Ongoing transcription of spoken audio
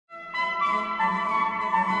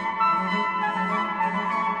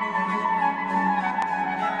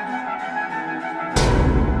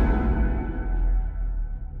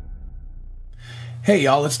Hey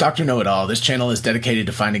y'all, it's Dr. Know-It-All. This channel is dedicated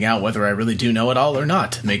to finding out whether I really do know it all or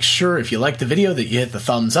not. Make sure if you like the video that you hit the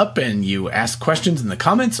thumbs up and you ask questions in the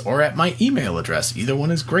comments or at my email address. Either one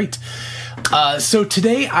is great. So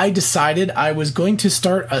today I decided I was going to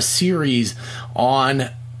start a series on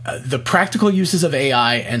the practical uses of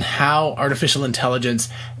AI and how artificial intelligence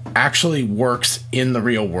actually works in the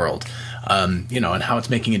real world. And how it's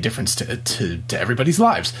making a difference to everybody's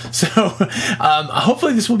lives. So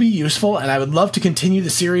hopefully this will be useful, and I would love to continue the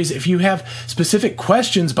series. If you have specific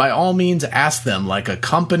questions, by all means ask them, like a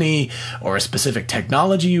company or a specific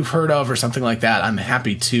technology you've heard of or something like that. I'm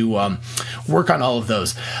happy to work on all of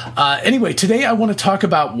those. Anyway, today I want to talk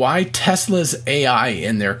about why Tesla's AI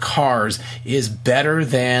in their cars is better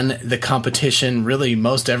than the competition, really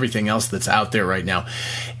most everything else that's out there right now.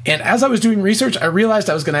 And as I was doing research, I realized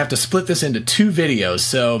I was going to have to split this into two videos,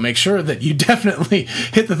 so make sure that you definitely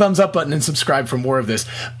hit the thumbs up button and subscribe for more of this.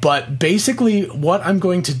 But basically what I'm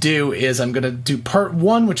going to do is I'm going to do part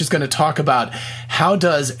one, which is going to talk about how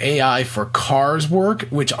does AI for cars work,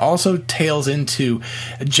 which also tails into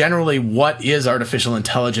generally what is artificial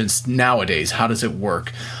intelligence nowadays, how does it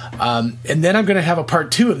work. And then I'm going to have a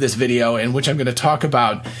part two of this video in which I'm going to talk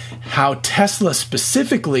about how Tesla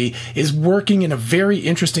specifically is working in a very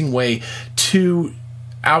interesting way to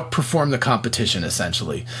outperform the competition,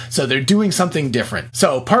 essentially. So they're doing something different.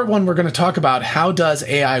 So part one, we're going to talk about how does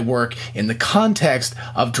AI work in the context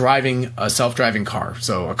of driving a self-driving car.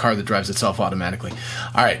 So a car that drives itself automatically.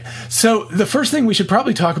 All right. So the first thing we should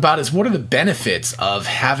probably talk about is what are the benefits of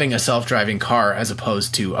having a self-driving car as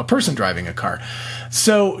opposed to a person driving a car.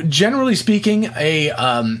 So generally speaking, a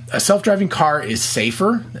self-driving car is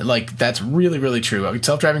safer. Like, that's really, really true. A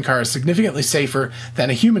self-driving car is significantly safer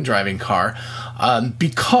than a human driving car.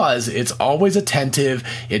 Because it's always attentive,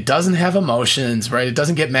 it doesn't have emotions, right? It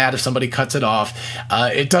doesn't get mad if somebody cuts it off.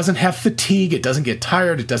 It doesn't have fatigue. It doesn't get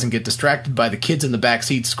tired. It doesn't get distracted by the kids in the back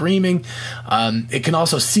seat screaming. It can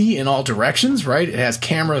also see in all directions, right? It has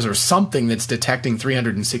cameras or something that's detecting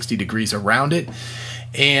 360 degrees around it.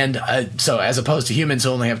 And so as opposed to humans who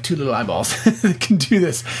only have two little eyeballs that can do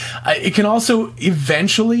this, it can also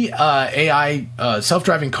eventually,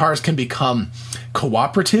 self-driving cars can become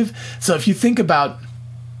cooperative. So if you think about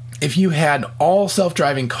if you had all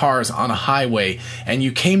self-driving cars on a highway and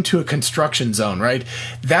you came to a construction zone, right?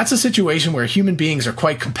 That's a situation where human beings are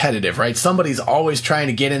quite competitive, right? Somebody's always trying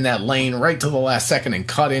to get in that lane right to the last second and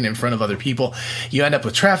cut in front of other people. You end up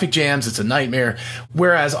with traffic jams. It's a nightmare.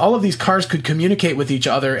 Whereas all of these cars could communicate with each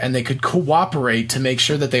other and they could cooperate to make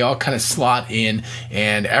sure that they all kind of slot in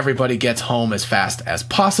and everybody gets home as fast as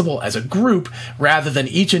possible as a group rather than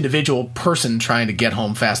each individual person trying to get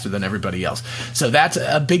home faster than everybody else. So that's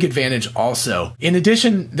a big advantage also. In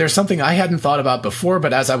addition, there's something I hadn't thought about before,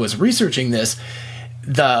 but as I was researching this,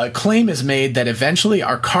 the claim is made that eventually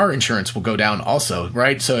our car insurance will go down also,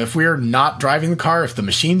 right? So if we're not driving the car, if the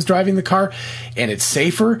machine's driving the car and it's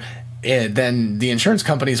safer, then the insurance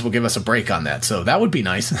companies will give us a break on that. So that would be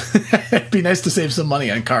nice. It'd be nice to save some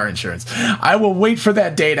money on car insurance. I will wait for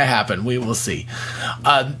that day to happen. We will see.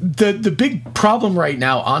 The big problem right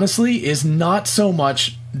now, honestly, is not so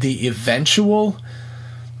much the eventual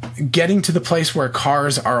getting to the place where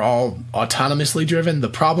cars are all autonomously driven. The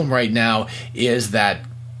problem right now is that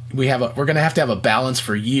we're going to have a balance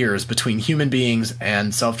for years between human beings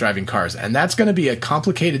and self-driving cars, and that's going to be a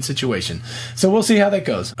complicated situation. So we'll see how that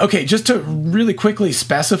goes. Okay, just to really quickly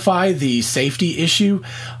specify the safety issue,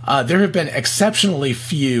 there have been exceptionally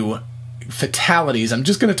few fatalities. I'm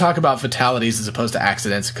just going to talk about fatalities as opposed to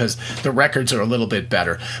accidents because the records are a little bit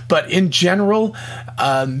better. But in general,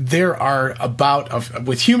 there are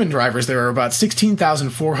with human drivers, there are about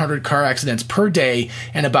 16,400 car accidents per day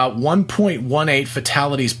and about 1.18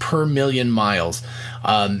 fatalities per million miles.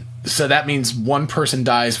 So that means one person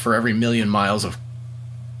dies for every million miles of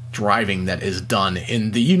driving that is done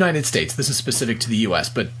in the United States. This is specific to the US,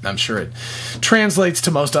 but I'm sure it translates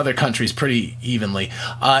to most other countries pretty evenly.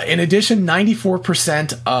 In addition,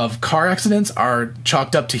 94% of car accidents are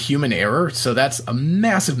chalked up to human error, so that's a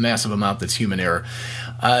massive, massive amount that's human error.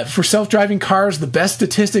 For self-driving cars, the best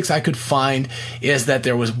statistics I could find is that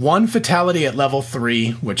there was one fatality at level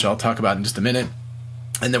 3, which I'll talk about in just a minute,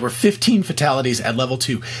 and there were 15 fatalities at level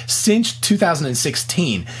 2 since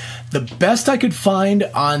 2016. The best I could find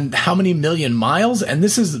on how many million miles, and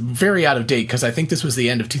this is very out of date because I think this was the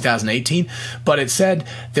end of 2018, but it said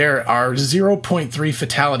there are 0.3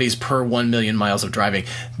 fatalities per 1 million miles of driving.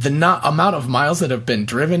 The amount of miles that have been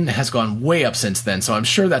driven has gone way up since then, so I'm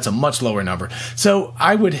sure that's a much lower number. So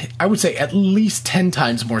I would say at least 10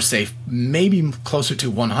 times more safe, maybe closer to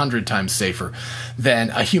 100 times safer than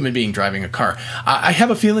a human being driving a car. I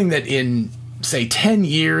have a feeling that in say 10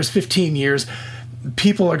 years, 15 years,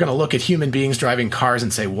 people are going to look at human beings driving cars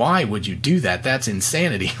and say, why would you do that? That's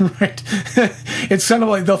insanity, right? It's kind of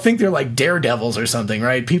like they'll think they're like daredevils or something,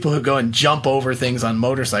 right? People who go and jump over things on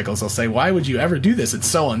motorcycles, they'll say, why would you ever do this? It's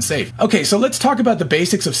so unsafe. Okay, so let's talk about the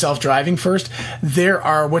basics of self-driving first. There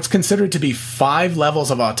are what's considered to be 5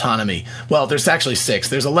 levels of autonomy. Well, there's actually 6.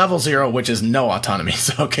 There's a level 0, which is no autonomy.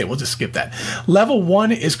 So, okay, we'll just skip that. Level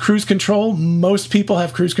 1 is cruise control. Most people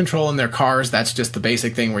have cruise control in their cars. That's just the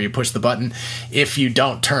basic thing where you push the button. If you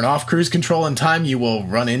don't turn off cruise control in time, you will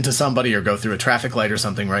run into somebody or go through a traffic light or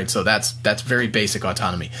something, right? So that's very basic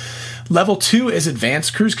autonomy. Level 2 is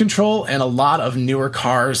advanced cruise control, and a lot of newer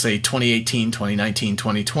cars, say 2018, 2019,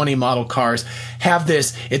 2020 model cars, have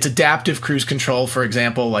this. It's adaptive cruise control. For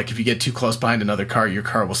example, like if you get too close behind another car, your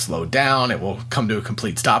car will slow down. It will come to a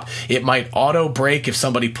complete stop. It might auto brake if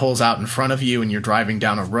somebody pulls out in front of you and you're driving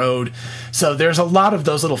down a road. So there's a lot of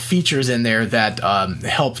those little features in there that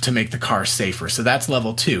help to make the car safer. So that's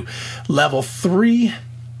level 2. Level 3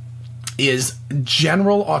 is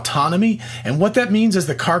general autonomy, and what that means is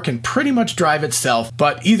the car can pretty much drive itself,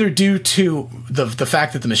 but either due to the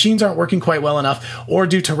fact that the machines aren't working quite well enough, or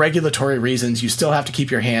due to regulatory reasons, you still have to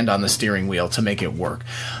keep your hand on the steering wheel to make it work.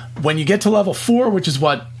 When you get to level 4, which is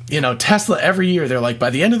what Tesla every year, they're like, by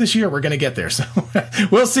the end of this year, we're going to get there. So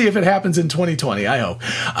we'll see if it happens in 2020, I hope.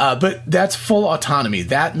 But that's full autonomy.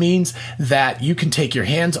 That means that you can take your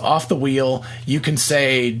hands off the wheel. You can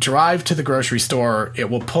say, drive to the grocery store. It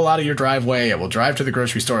will pull out of your driveway. It will drive to the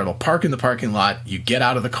grocery store. It'll park in the parking lot. You get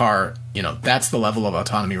out of the car. That's the level of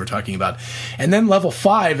autonomy we're talking about. And then level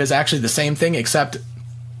 5 is actually the same thing, except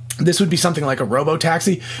this would be something like a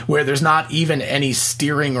robo-taxi, where there's not even any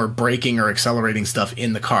steering or braking or accelerating stuff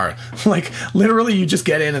in the car. Like, literally, you just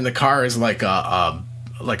get in and the car is like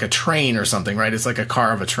a train or something, right? It's like a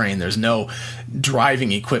car of a train. There's no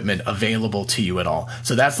driving equipment available to you at all.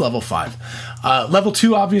 So that's level 5. Level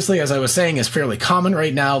 2, obviously, as I was saying, is fairly common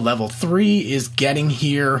right now. Level 3 is getting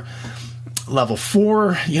here. Level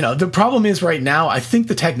 4, the problem is right now, I think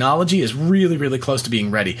the technology is really, really close to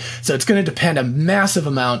being ready. So it's going to depend a massive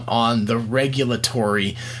amount on the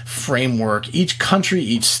regulatory framework. Each country,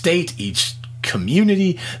 each state, each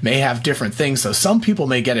community may have different things. So some people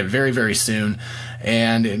may get it very, very soon,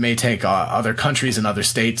 and it may take other countries and other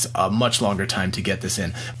states a much longer time to get this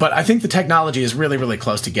in. But I think the technology is really, really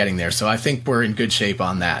close to getting there. So I think we're in good shape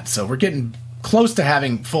on that. So we're getting close to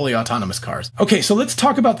having fully autonomous cars. Okay, so let's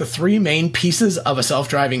talk about the 3 main pieces of a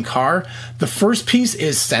self-driving car. The first piece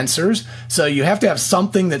is sensors. So you have to have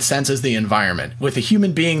something that senses the environment. With a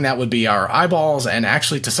human being, that would be our eyeballs and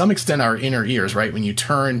actually to some extent our inner ears, right? When you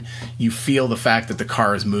turn, you feel the fact that the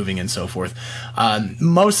car is moving and so forth.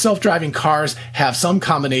 Most self-driving cars have some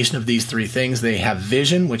combination of these 3 things. They have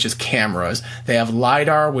vision, which is cameras. They have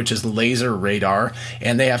LiDAR, which is laser radar,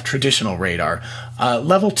 and they have traditional radar.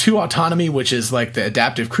 Level 2 autonomy, which is like the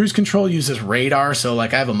adaptive cruise control, uses radar. So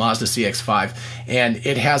like I have a Mazda CX-5 and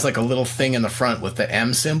it has like a little thing in the front with the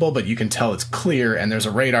M symbol, but you can tell it's clear and there's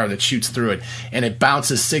a radar that shoots through it and it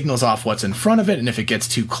bounces signals off what's in front of it. And if it gets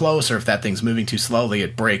too close or if that thing's moving too slowly,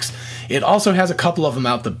 it brakes. It also has a couple of them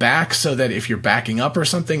out the back so that if you're backing up or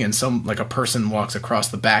something and like a person walks across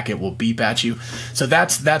the back, it will beep at you. So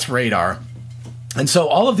that's radar. And so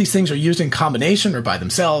all of these things are used in combination or by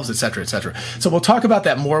themselves, et cetera, et cetera. So we'll talk about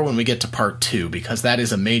that more when we get to part 2, because that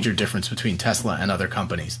is a major difference between Tesla and other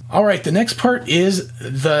companies. All right, the next part is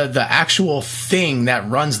the actual thing that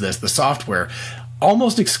runs this, the software.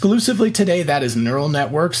 Almost exclusively today, that is neural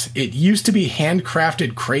networks. It used to be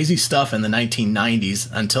handcrafted crazy stuff in the 1990s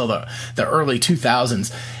until the early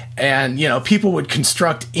 2000s. And, people would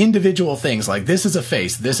construct individual things like this is a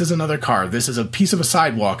face, this is another car, this is a piece of a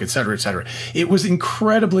sidewalk, et cetera, et cetera. It was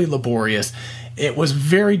incredibly laborious. It was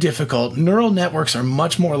very difficult. Neural networks are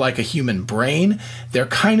much more like a human brain. They're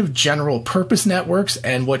kind of general purpose networks,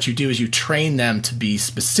 and what you do is you train them to be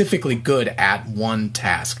specifically good at one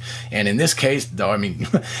task. And in this case, though,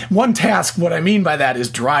 one task, what I mean by that is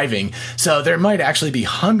driving. So there might actually be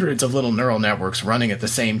hundreds of little neural networks running at the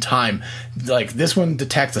same time. Like this one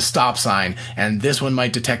detects a stop sign, and this one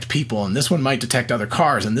might detect people, and this one might detect other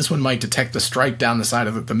cars, and this one might detect the stripe down the side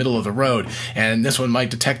of the middle of the road, and this one might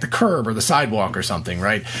detect the curb or the sidewalk or something,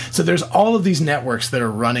 right? So there's all of these networks that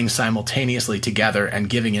are running simultaneously together and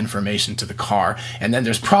giving information to the car. And then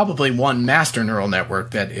there's probably one master neural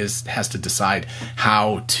network that has to decide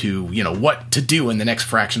how to, what to do in the next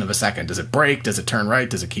fraction of a second. Does it brake? Does it turn right?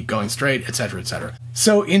 Does it keep going straight? Et cetera, et cetera.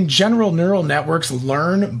 So in general, neural networks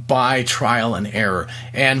learn by trial and error.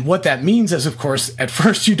 And what that means is, of course, at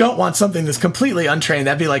first you don't want something that's completely untrained.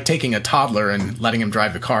 That'd be like taking a toddler and letting him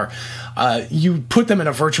drive the car. You put them in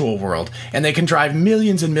a virtual world, and they can drive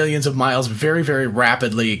millions and millions of miles very, very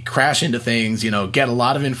rapidly, crash into things, get a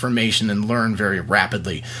lot of information and learn very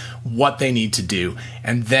rapidly what they need to do.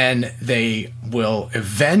 And then they will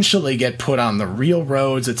eventually get put on the real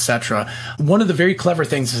roads, etc. One of the very clever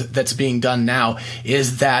things that's being done now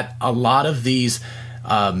is that a lot of these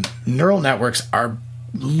neural networks are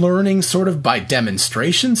learning sort of by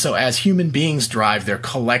demonstration. So as human beings drive, they're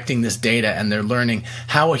collecting this data and they're learning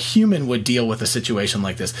how a human would deal with a situation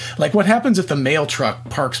like this. Like what happens if the mail truck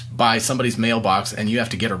parks by somebody's mailbox and you have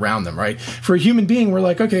to get around them, right? For a human being, we're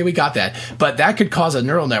like, okay, we got that. But that could cause a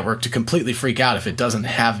neural network to completely freak out if it doesn't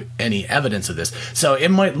have any evidence of this. So it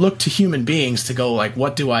might look to human beings to go like,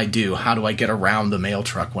 what do I do? How do I get around the mail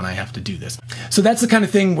truck when I have to do this? So that's the kind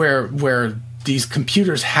of thing where these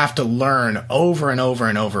computers have to learn over and over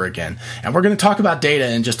and over again. And we're going to talk about data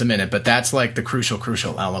in just a minute, but that's like the crucial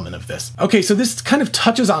element of this. Okay, so this kind of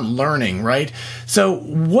touches on learning, right? So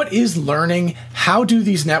what is learning? How do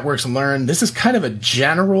these networks learn? This is kind of a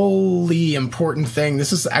generally important thing.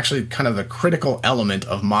 This is actually kind of the critical element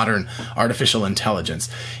of modern artificial intelligence,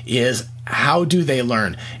 is how do they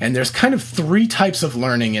learn? And there's kind of three types of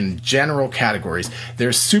learning in general categories.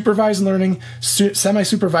 There's supervised learning,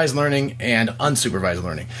 semi-supervised learning, and unsupervised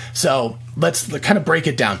learning. So let's kind of break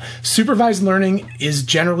it down. Supervised learning is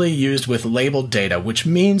generally used with labeled data, which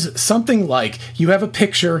means something like you have a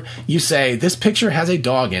picture, you say, this picture has a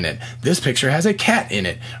dog in it, this picture has a cat in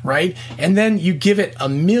it, right? And then you give it a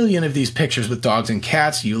million of these pictures with dogs and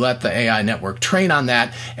cats, you let the AI network train on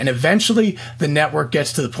that, and eventually the network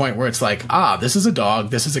gets to the point where it's like, this is a dog,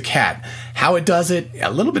 this is a cat. How it does it,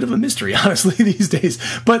 a little bit of a mystery, honestly, these days.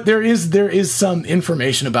 But there is some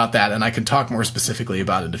information about that, and I can talk more specifically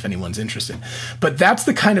about it if anyone's interested. But that's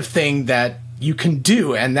the kind of thing that you can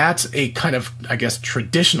do, and that's a kind of, I guess,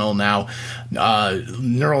 traditional now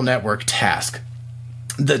neural network task.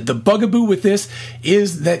 The bugaboo with this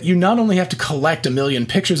is that you not only have to collect a million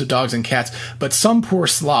pictures of dogs and cats, but some poor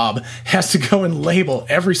slob has to go and label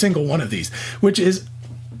every single one of these, which is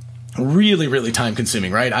really, really time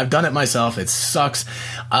consuming, right? I've done it myself. It sucks.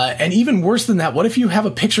 And even worse than that, what if you have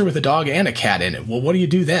a picture with a dog and a cat in it? Well, what do you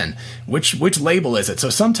do then? Which label is it? So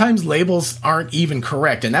sometimes labels aren't even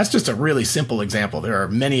correct. And that's just a really simple example. There are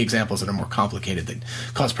many examples that are more complicated that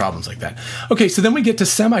cause problems like that. Okay, so then we get to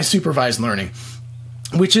semi-supervised learning,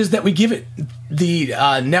 which is that we give it the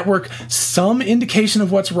network some indication of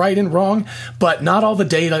what's right and wrong, but not all the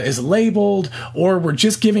data is labeled, or we're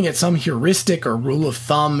just giving it some heuristic or rule of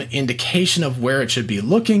thumb indication of where it should be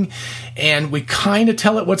looking, and we kind of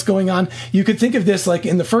tell it what's going on. You could think of this like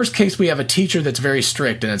in the first case, we have a teacher that's very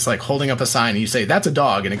strict, and it's like holding up a sign, and you say, that's a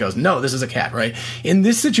dog, and it goes, no, this is a cat, right? In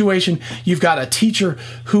this situation, you've got a teacher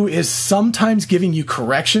who is sometimes giving you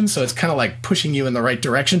correction, so it's kind of like pushing you in the right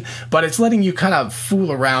direction, but it's letting you kind of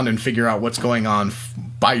fool around and figure out what's going on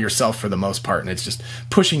by yourself for the most part, and it's just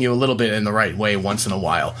pushing you a little bit in the right way once in a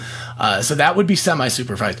while. So that would be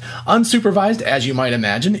semi-supervised. Unsupervised, as you might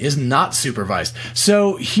imagine, is not supervised.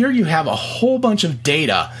 So here you have a whole bunch of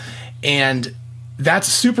data, and that's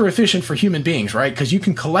super efficient for human beings, right? Because you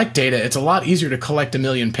can collect data. It's a lot easier to collect a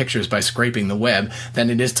million pictures by scraping the web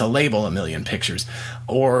than it is to label a million pictures,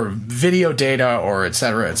 or video data, or et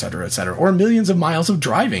cetera, et cetera, et cetera, or millions of miles of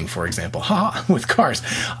driving, for example, with cars.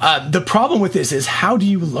 The problem with this is, how do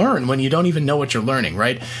you learn when you don't even know what you're learning,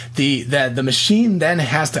 right? The machine then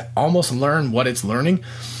has to almost learn what it's learning.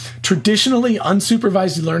 Traditionally,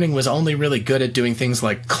 unsupervised learning was only really good at doing things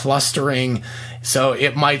like clustering. So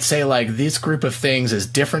it might say like, this group of things is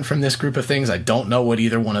different from this group of things. I don't know what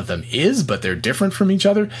either one of them is, but they're different from each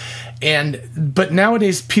other. But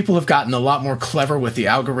nowadays, people have gotten a lot more clever with the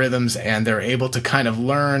algorithms, and they're able to kind of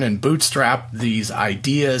learn and bootstrap these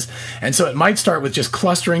ideas. And so it might start with just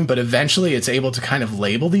clustering, but eventually it's able to kind of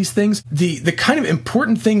label these things. The kind of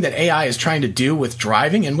important thing that AI is trying to do with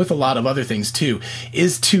driving, and with a lot of other things too,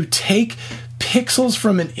 is to take pixels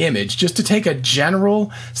from an image, just to take a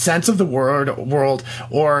general sense of the world,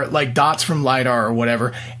 or like dots from LiDAR or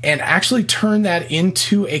whatever, and actually turn that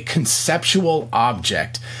into a conceptual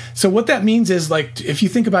object. So what that means is, like, if you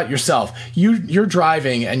think about yourself, you're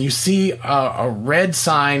driving and you see a red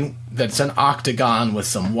sign that's an octagon with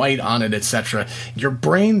some white on it, etc. Your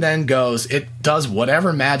brain then goes, it does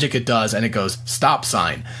whatever magic it does, and it goes, stop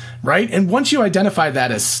sign. right? And once you identify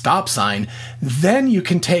that as stop sign, then you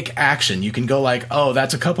can take action. You can go like, oh,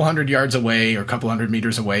 that's a couple hundred yards away or a couple hundred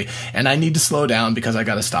meters away, and I need to slow down because I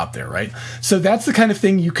got to stop there, right? So that's the kind of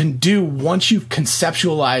thing you can do once you've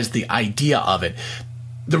conceptualized the idea of it.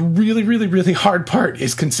 The really, really, really hard part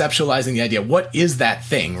is conceptualizing the idea. What is that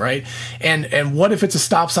thing, right? And what if it's a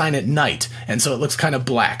stop sign at night, and so it looks kind of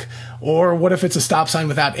black? Or what if it's a stop sign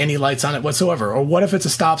without any lights on it whatsoever? Or what if it's a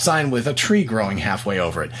stop sign with a tree growing halfway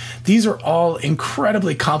over it? These are all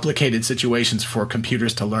incredibly complicated situations for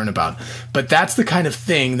computers to learn about. But that's the kind of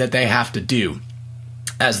thing that they have to do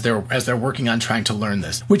as they're working on trying to learn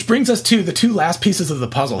this. Which brings us to the two last pieces of the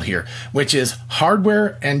puzzle here, which is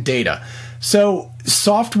hardware and data. So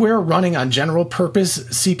software running on general purpose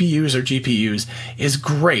CPUs or GPUs is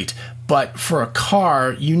great, but for a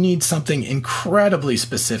car, you need something incredibly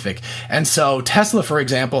specific. And so Tesla, for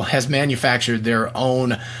example, has manufactured their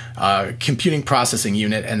own computing processing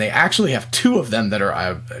unit, and they actually have two of them that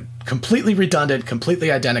are completely redundant,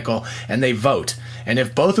 completely identical, and they vote. And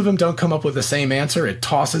if both of them don't come up with the same answer, it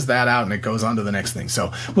tosses that out and it goes on to the next thing.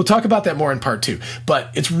 So we'll talk about that more in part 2.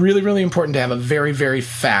 But it's really, really important to have a very, very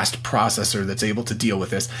fast processor that's able to deal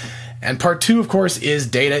with this. And part 2, of course, is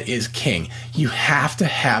data is king. You have to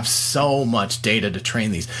have so much data to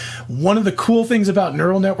train these. One of the cool things about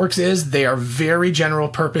neural networks is they are very general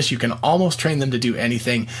purpose. You can almost train them to do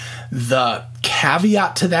anything. The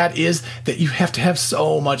caveat to that is that you have to have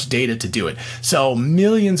so much data to do it. So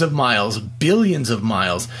millions of miles, billions of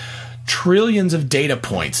miles, trillions of data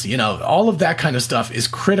points, you know, all of that kind of stuff is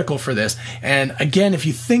critical for this. And again, if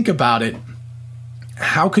you think about it,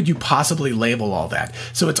 how could you possibly label all that?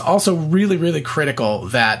 So it's also really, really critical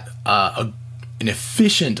that an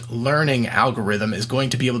efficient learning algorithm is going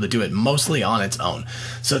to be able to do it mostly on its own.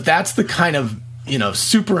 So that's the kind of, you know,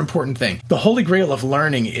 super important thing. The holy grail of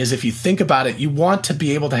learning is, if you think about it, you want to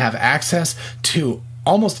be able to have access to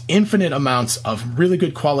almost infinite amounts of really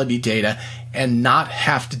good quality data and not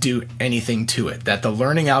have to do anything to it. That the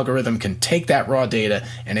learning algorithm can take that raw data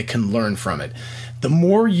and it can learn from it. The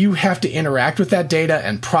more you have to interact with that data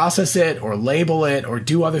and process it or label it or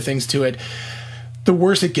do other things to it, the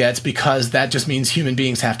worse it gets, because that just means human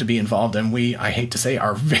beings have to be involved, and we, I hate to say,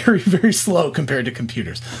 are very, very slow compared to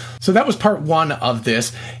computers. So that was part 1 of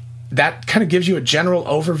this. That kind of gives you a general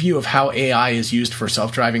overview of how AI is used for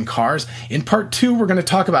self-driving cars. In part 2, we're going to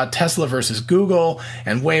talk about Tesla versus Google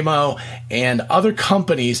and Waymo and other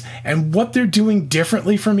companies and what they're doing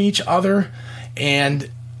differently from each other,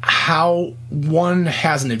 and how one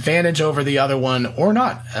has an advantage over the other one or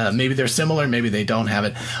not. Maybe they're similar, maybe they don't have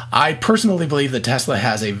it. I personally believe that Tesla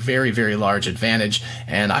has a very, very large advantage,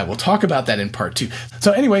 and I will talk about that in part 2.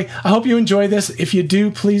 So anyway, I hope you enjoy this. If you do,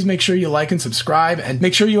 please make sure you like and subscribe, and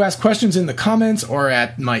make sure you ask questions in the comments or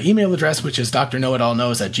at my email address, which is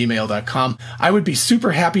DrKnowItAllKnows@gmail.com. I would be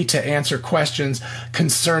super happy to answer questions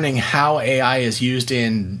concerning how AI is used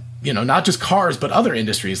in, you know, not just cars, but other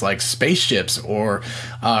industries like spaceships or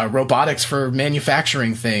robotics for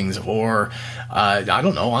manufacturing things, or I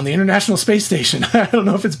don't know, on the International Space Station. I don't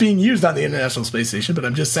know if it's being used on the International Space Station, but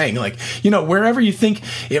I'm just saying, like, you know, wherever you think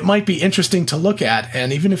it might be interesting to look at.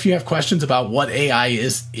 And even if you have questions about what AI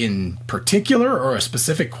is in particular, or a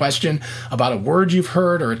specific question about a word you've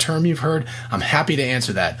heard or a term you've heard, I'm happy to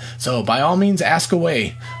answer that. So by all means, ask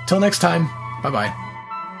away. Till next time, bye-bye.